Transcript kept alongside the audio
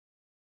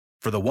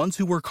For the ones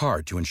who work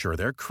hard to ensure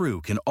their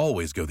crew can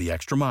always go the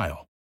extra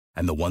mile,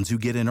 and the ones who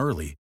get in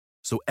early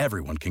so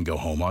everyone can go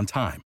home on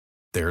time,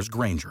 there's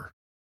Grainger,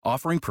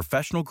 offering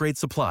professional-grade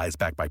supplies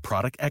backed by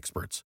product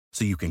experts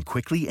so you can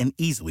quickly and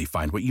easily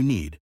find what you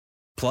need.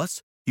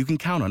 Plus, you can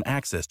count on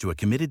access to a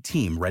committed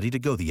team ready to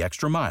go the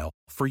extra mile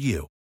for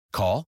you.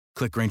 Call,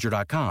 click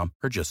Grainger.com,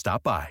 or just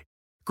stop by.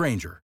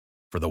 Grainger,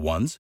 for the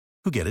ones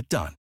who get it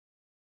done.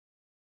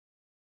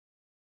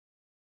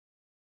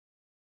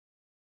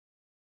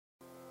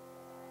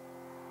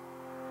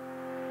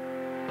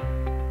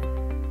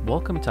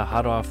 Welcome to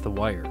Hot Off the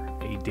Wire,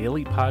 a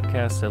daily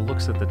podcast that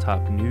looks at the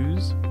top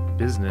news,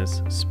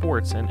 business,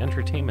 sports, and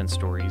entertainment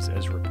stories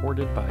as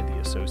reported by the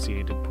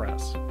Associated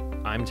Press.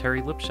 I'm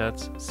Terry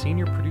Lipschutz,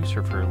 senior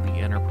producer for Elite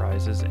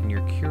Enterprises and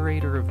your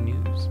curator of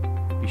news.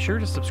 Be sure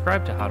to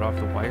subscribe to Hot Off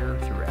the Wire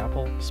through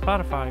Apple,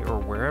 Spotify, or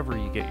wherever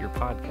you get your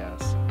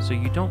podcasts so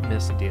you don't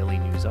miss daily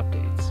news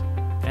updates.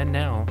 And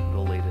now, the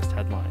latest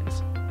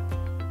headlines.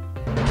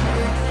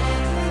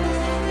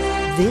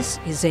 This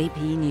is AP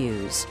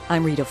News.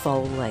 I'm Rita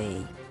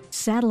Foley.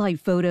 Satellite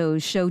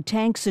photos show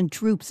tanks and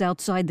troops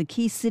outside the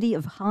key city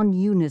of KHAN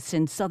Younis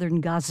in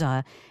southern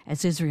Gaza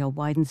as Israel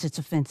widens its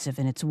offensive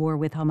in its war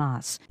with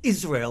Hamas.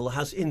 Israel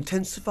has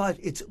intensified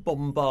its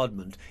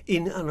bombardment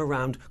in and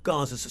around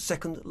Gaza's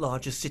second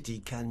largest city,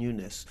 KHAN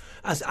Younis,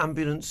 as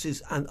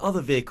ambulances and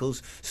other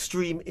vehicles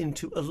stream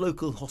into a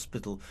local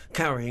hospital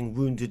carrying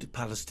wounded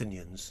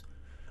Palestinians.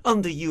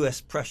 Under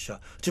US pressure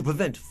to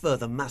prevent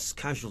further mass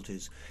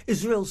casualties,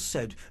 Israel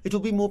said it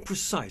will be more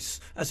precise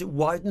as it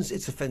widens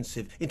its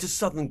offensive into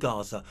southern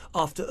Gaza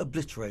after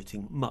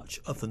obliterating much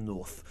of the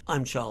north.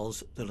 I'm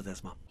Charles de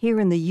Ledesma.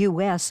 Here in the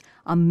U.S.,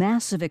 a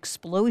massive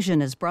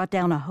explosion has brought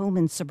down a home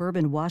in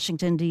suburban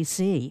Washington,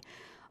 D.C.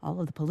 All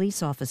of the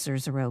police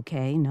officers are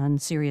okay, none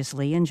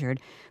seriously injured,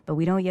 but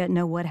we don't yet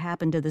know what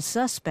happened to the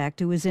suspect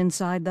who was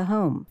inside the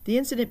home. The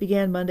incident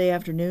began Monday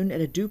afternoon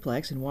at a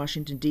duplex in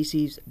Washington,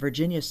 D.C.'s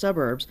Virginia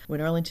suburbs when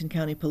Arlington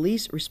County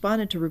police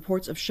responded to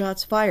reports of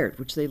shots fired,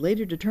 which they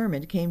later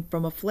determined came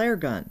from a flare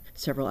gun.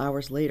 Several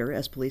hours later,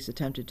 as police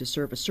attempted to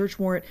serve a search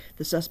warrant,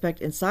 the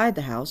suspect inside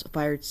the house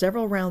fired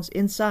several rounds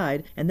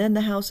inside, and then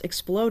the house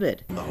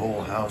exploded. The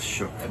whole house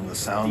shook from the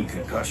sound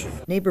concussion.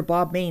 Neighbor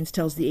Bob Maines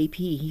tells the AP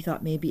he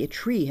thought maybe a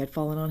tree had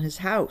fallen on his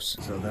house.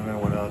 So then I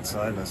went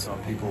outside and I saw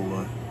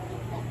people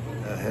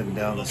heading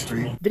down the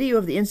street. Video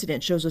of the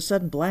incident shows a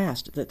sudden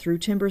blast that threw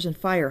timbers and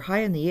fire high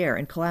in the air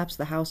and collapsed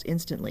the house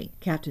instantly.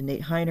 Captain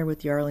Nate Heiner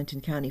with the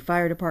Arlington County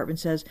Fire Department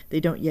says they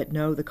don't yet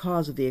know the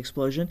cause of the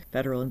explosion.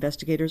 Federal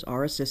investigators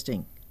are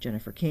assisting.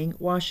 Jennifer King,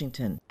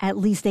 Washington. At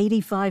least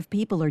 85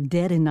 people are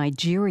dead in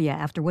Nigeria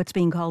after what's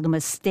being called a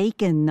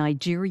mistaken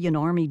Nigerian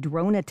Army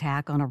drone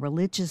attack on a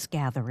religious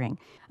gathering.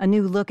 A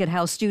new look at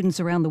how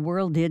students around the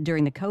world did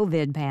during the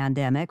COVID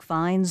pandemic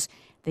finds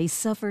they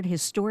suffered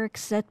historic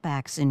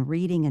setbacks in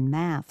reading and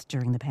math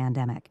during the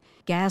pandemic.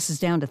 Gas is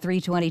down to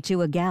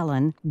 $3.22 a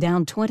gallon,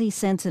 down 20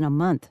 cents in a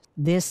month.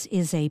 This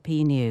is AP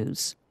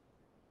News.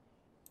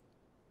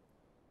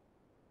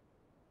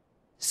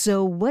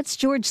 So what's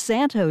George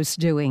Santos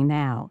doing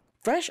now?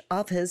 Fresh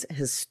off his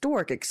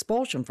historic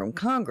expulsion from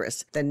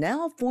Congress, the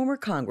now former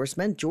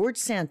Congressman George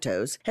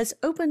Santos has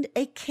opened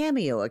a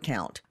Cameo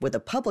account where the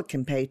public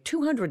can pay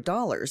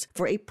 $200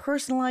 for a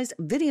personalized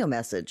video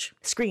message.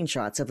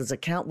 Screenshots of his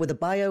account with a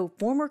bio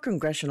former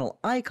congressional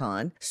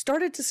icon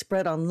started to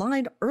spread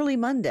online early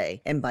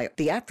Monday, and by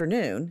the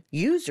afternoon,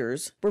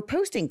 users were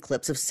posting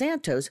clips of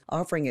Santos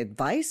offering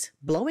advice,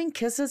 blowing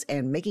kisses,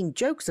 and making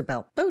jokes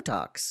about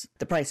Botox.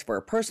 The price for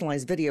a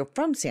personalized video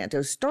from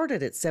Santos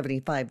started at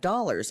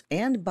 $75,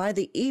 and by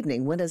the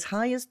evening went as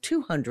high as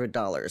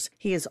 $200.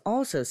 He is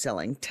also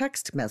selling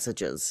text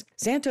messages.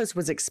 Santos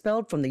was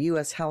expelled from the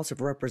U.S. House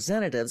of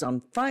Representatives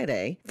on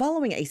Friday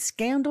following a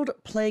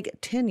scandal-plagued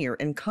tenure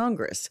in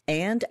Congress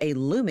and a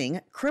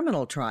looming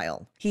criminal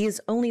trial. He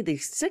is only the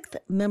sixth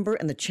member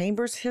in the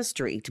chamber's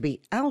history to be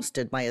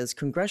ousted by his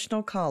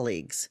congressional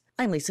colleagues.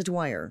 I'm Lisa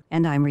Dwyer.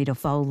 And I'm Rita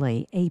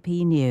Foley, AP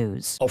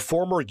News. A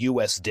former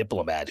U.S.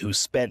 diplomat who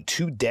spent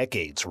 2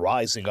 decades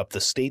rising up the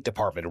State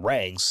Department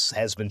ranks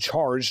has been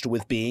charged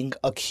with being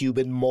a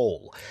Cuban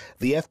mole.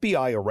 The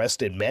FBI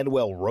arrested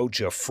Manuel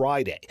Rocha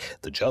Friday.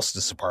 The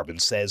Justice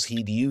Department says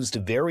he'd used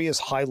various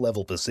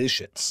high-level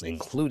positions,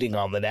 including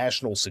on the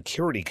National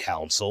Security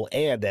Council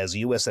and as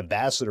U.S.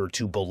 ambassador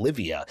to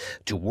Bolivia,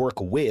 to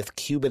work with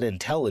Cuban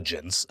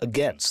intelligence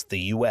against the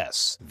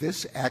U.S.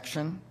 This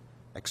action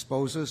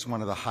exposes one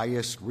of the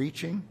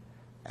highest-reaching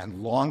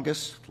and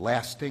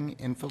longest-lasting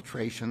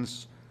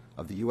infiltrations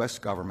of the U.S.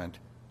 government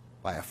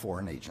by a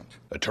foreign agent.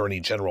 Attorney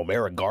General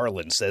Merrick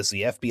Garland says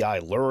the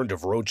FBI learned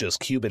of Rocha's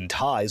Cuban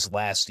ties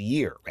last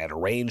year and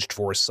arranged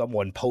for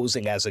someone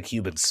posing as a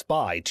Cuban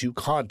spy to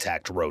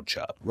contact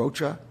Rocha.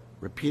 Rocha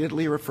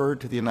repeatedly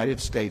referred to the United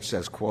States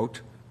as,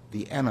 quote,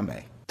 the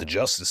enemy. The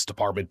Justice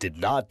Department did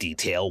not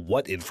detail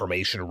what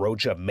information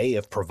Rocha may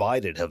have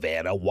provided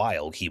Havana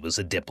while he was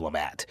a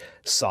diplomat.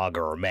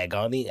 Sagar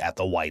Meghani at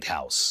the White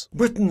House.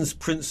 Britain's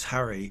Prince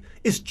Harry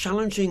is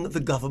challenging the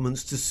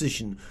government's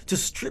decision to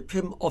strip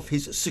him of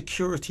his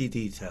security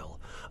detail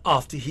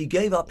after he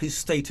gave up his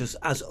status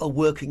as a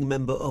working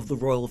member of the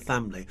royal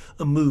family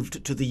and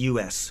moved to the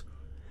US.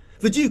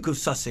 The Duke of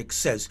Sussex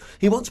says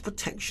he wants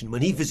protection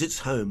when he visits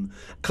home,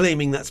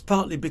 claiming that's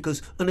partly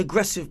because an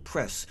aggressive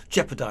press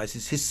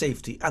jeopardises his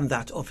safety and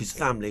that of his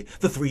family.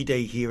 The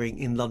 3-day hearing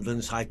in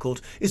London's High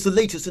Court is the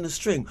latest in a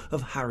string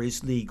of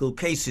Harry's legal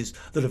cases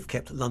that have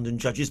kept London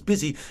judges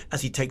busy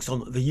as he takes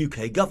on the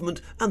UK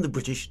government and the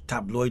British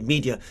tabloid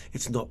media.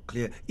 It's not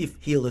clear if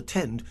he'll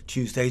attend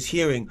Tuesday's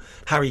hearing.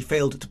 Harry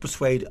failed to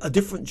persuade a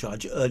different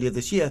judge earlier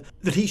this year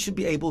that he should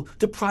be able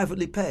to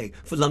privately pay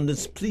for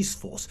London's police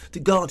force to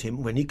guard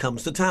him when he comes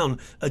to town.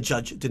 A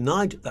judge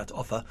denied that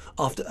offer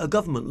after a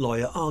government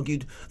lawyer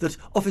argued that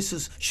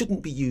officers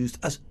shouldn't be used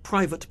as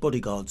private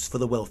bodyguards for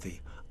the wealthy.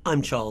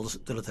 I'm Charles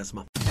de la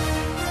Tesma.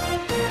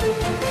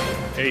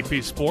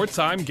 AP Sports,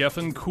 I'm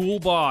Gethin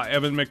Coolbaugh.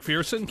 Evan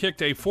McPherson kicked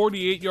a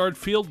 48-yard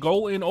field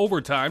goal in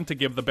overtime to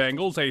give the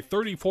Bengals a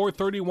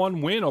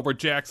 34-31 win over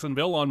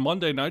Jacksonville on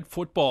Monday Night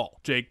Football.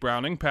 Jake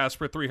Browning passed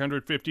for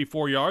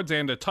 354 yards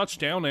and a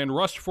touchdown and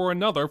rushed for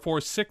another for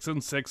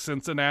 6-6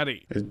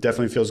 Cincinnati. It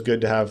definitely feels good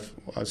to have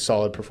a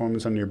solid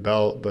performance under your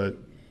belt, but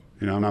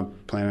I'm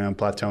not planning on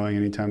plateauing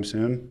anytime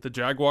soon. The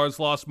Jaguars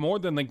lost more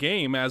than the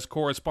game, as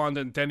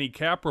correspondent Denny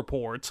Kapp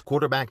reports.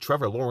 Quarterback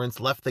Trevor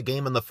Lawrence left the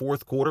game in the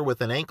fourth quarter with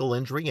an ankle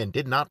injury and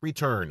did not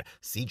return.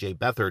 C.J.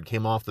 Beathard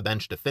came off the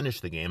bench to finish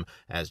the game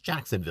as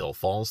Jacksonville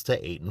falls to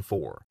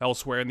 8-4.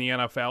 Elsewhere in the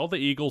NFL, the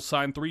Eagles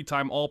signed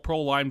 3-time All-Pro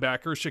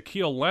linebacker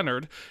Shaquille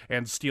Leonard,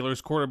 and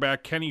Steelers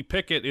quarterback Kenny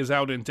Pickett is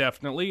out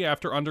indefinitely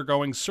after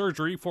undergoing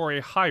surgery for a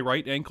high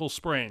right ankle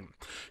sprain.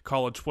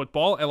 College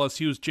football,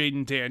 LSU's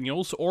Jaden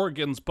Daniels,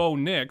 Oregon's Bo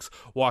Nix,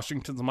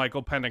 Washington's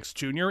Michael Penix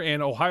Jr.,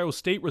 and Ohio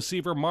State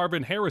receiver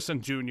Marvin Harrison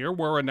Jr.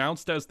 were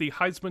announced as the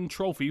Heisman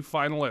Trophy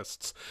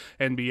finalists.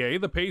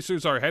 NBA, the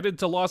Pacers are headed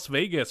to Las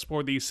Vegas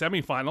for the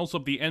semifinals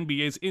of the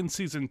NBA's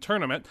in-season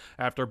tournament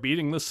after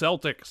beating the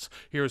Celtics.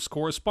 Here's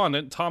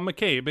correspondent Tom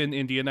McCabe in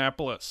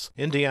Indianapolis.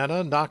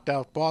 Indiana knocked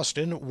out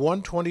Boston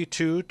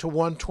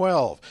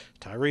 122-112.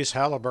 Tyrese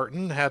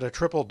Halliburton had a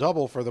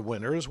triple-double for the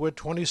winners with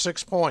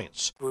 26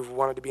 points. We've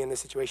wanted to be in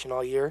this situation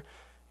all year,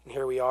 and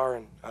here we are,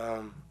 and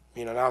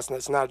now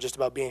it's not just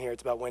about being here,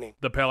 it's about winning.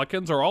 The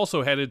Pelicans are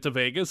also headed to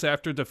Vegas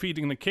after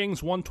defeating the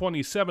Kings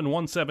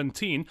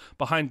 127-117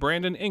 behind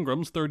Brandon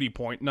Ingram's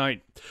 30-point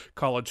night.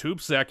 College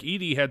hoops, Zach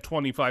Edey had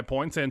 25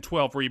 points and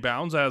 12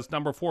 rebounds as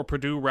number 4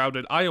 Purdue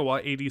routed Iowa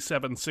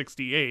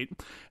 87-68.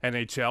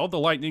 NHL, the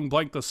Lightning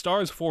blanked the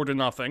Stars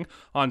 4-0.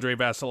 Andrei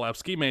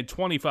Vasilevsky made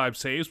 25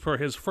 saves for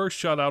his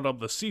first shutout of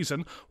the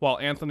season, while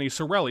Anthony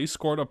Cirelli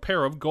scored a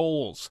pair of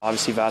goals.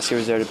 Obviously, Vasi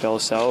was there to bail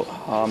us out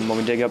when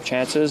we did get up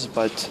chances,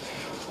 but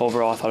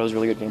overall, I thought it was a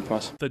really good game for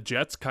us. The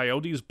Jets,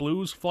 Coyotes,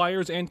 Blues,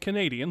 Flyers, and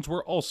Canadians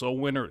were also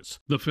winners.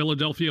 The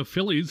Philadelphia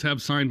Phillies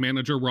have signed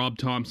manager Rob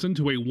Thompson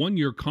to a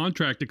 1-year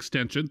contract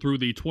extension through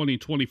the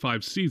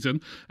 2025 season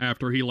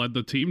after he led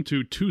the team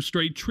to 2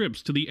 straight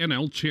trips to the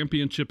NL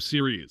Championship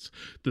Series.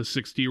 The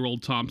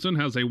 60-year-old Thompson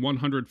has a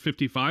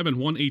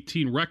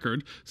 155-118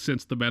 record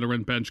since the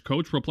veteran bench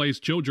coach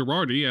replaced Joe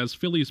Girardi as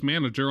Phillies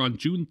manager on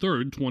June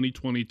 3,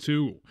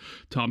 2022.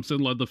 Thompson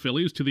led the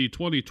Phillies to the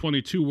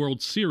 2022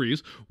 World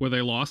Series, where they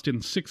lost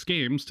in 6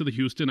 games to the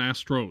Houston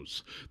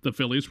Astros. The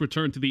Phillies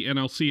returned to the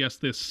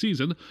NLCS this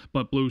season,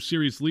 but blew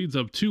series leads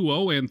of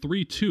 2-0 and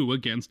 3-2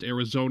 against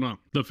Arizona.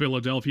 The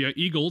Philadelphia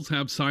Eagles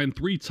have signed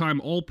 3-time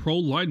All-Pro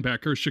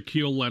linebacker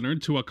Shaquille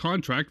Leonard to a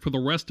contract for the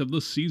rest of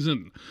the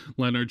season.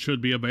 Leonard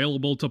should be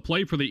available to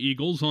play for the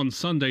Eagles on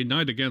Sunday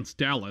night against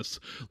Dallas.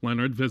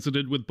 Leonard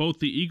visited with both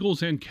the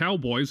Eagles and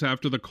Cowboys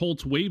after the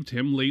Colts waived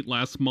him late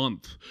last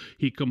month.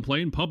 He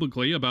complained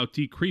publicly about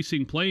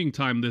decreasing playing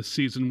time this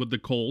season with the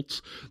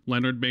Colts.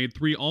 Leonard made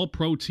 3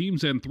 All-Pro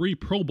teams and 3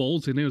 Pro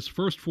Bowls in his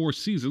first 4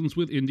 seasons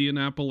with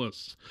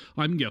Indianapolis.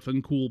 I'm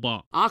Gethin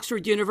Coolbaugh.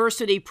 Oxford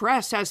University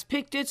Press has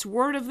picked its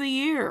word of the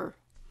year.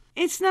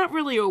 It's not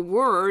really a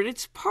word,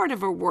 it's part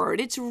of a word.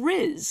 It's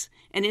Riz,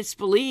 and it's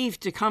believed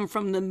to come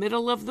from the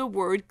middle of the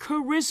word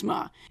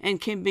charisma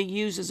and can be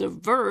used as a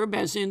verb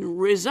as in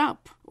riz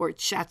up or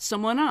chat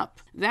someone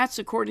up. That's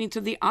according to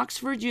the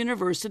Oxford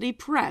University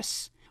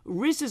Press.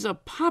 Riz is a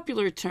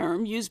popular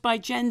term used by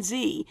Gen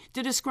Z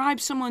to describe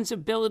someone's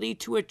ability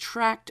to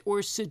attract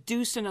or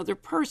seduce another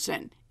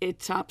person. It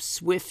tops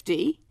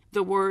Swiftie,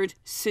 the word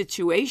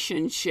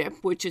situationship,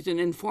 which is an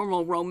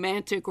informal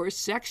romantic or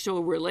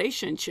sexual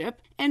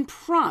relationship, and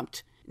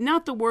prompt,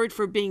 not the word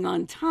for being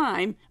on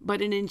time,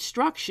 but an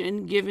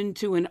instruction given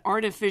to an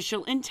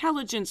artificial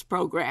intelligence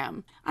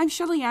program. I'm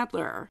Shelley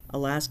Adler.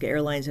 Alaska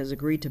Airlines has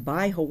agreed to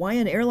buy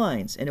Hawaiian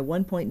Airlines in a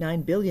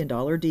 $1.9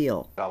 billion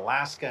deal.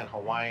 Alaska and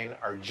Hawaiian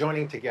are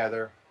joining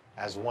together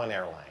as one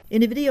airline.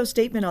 In a video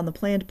statement on the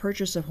planned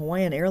purchase of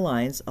Hawaiian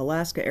Airlines,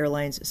 Alaska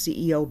Airlines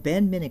CEO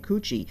Ben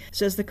Minicucci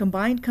says the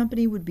combined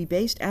company would be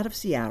based out of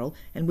Seattle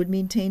and would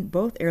maintain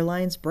both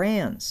airlines'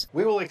 brands.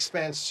 We will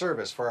expand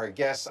service for our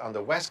guests on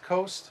the West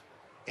Coast,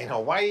 in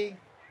Hawaii,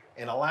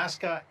 in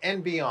Alaska,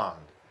 and beyond,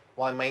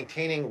 while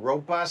maintaining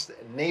robust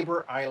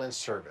neighbor island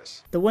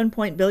service. The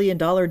 $1 billion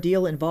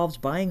deal involves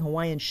buying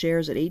Hawaiian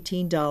shares at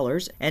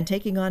 $18 and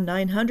taking on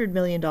 $900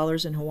 million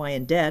in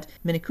Hawaiian debt.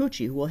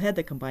 Minicucci, who will head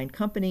the combined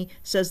company,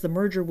 says the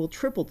merger will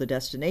triple the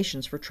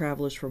destinations for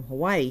travelers from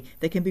Hawaii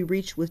that can be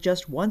reached with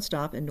just one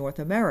stop in North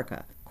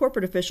America.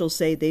 Corporate officials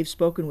say they've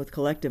spoken with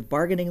collective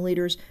bargaining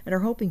leaders and are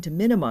hoping to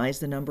minimize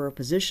the number of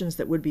positions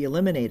that would be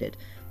eliminated.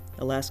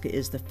 Alaska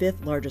is the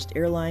 5th largest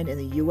airline in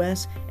the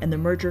U.S., and the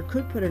merger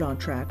could put it on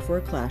track for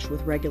a clash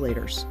with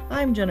regulators.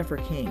 I'm Jennifer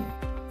King.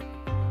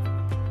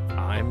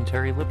 I'm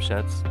Terry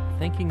Lipschutz,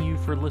 thanking you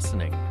for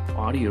listening.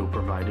 Audio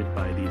provided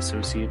by the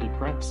Associated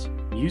Press.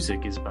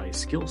 Music is by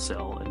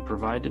Skillcell and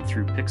provided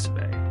through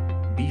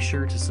Pixabay. Be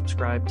sure to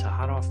subscribe to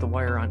Hot Off the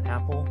Wire on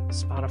Apple,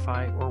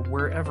 Spotify, or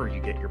wherever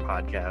you get your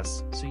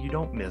podcasts so you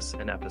don't miss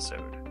an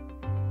episode.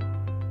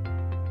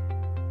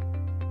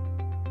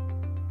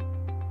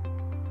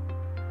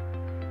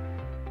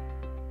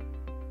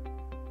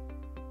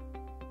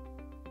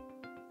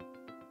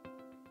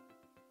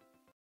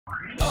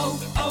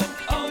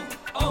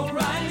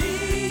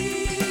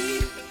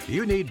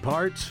 You need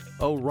parts?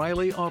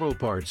 O'Reilly Auto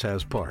Parts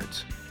has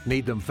parts.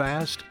 Need them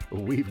fast?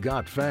 We've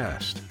got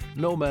fast.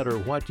 No matter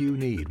what you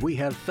need, we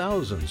have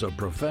thousands of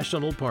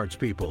professional parts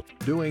people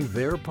doing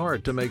their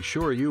part to make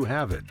sure you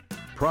have it.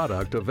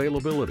 Product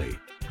availability.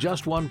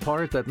 Just one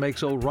part that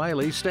makes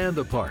O'Reilly stand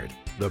apart.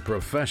 The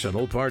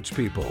professional parts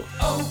people.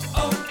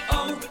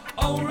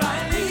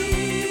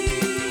 O'Reilly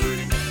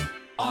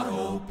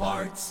Auto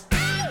Parts.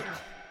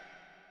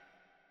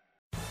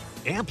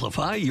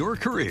 Amplify your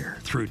career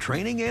through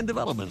training and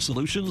development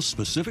solutions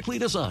specifically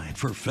designed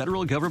for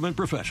federal government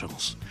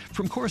professionals.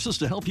 From courses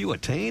to help you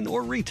attain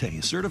or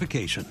retain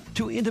certification,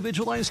 to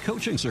individualized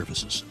coaching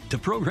services, to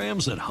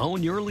programs that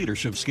hone your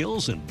leadership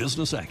skills and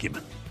business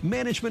acumen,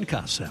 Management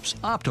Concepts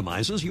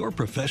optimizes your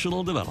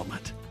professional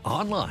development.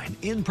 Online,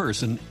 in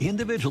person,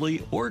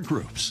 individually, or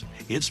groups,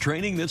 it's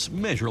training that's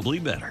measurably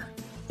better.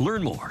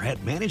 Learn more at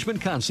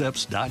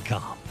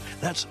managementconcepts.com.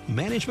 That's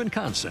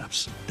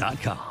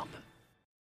managementconcepts.com.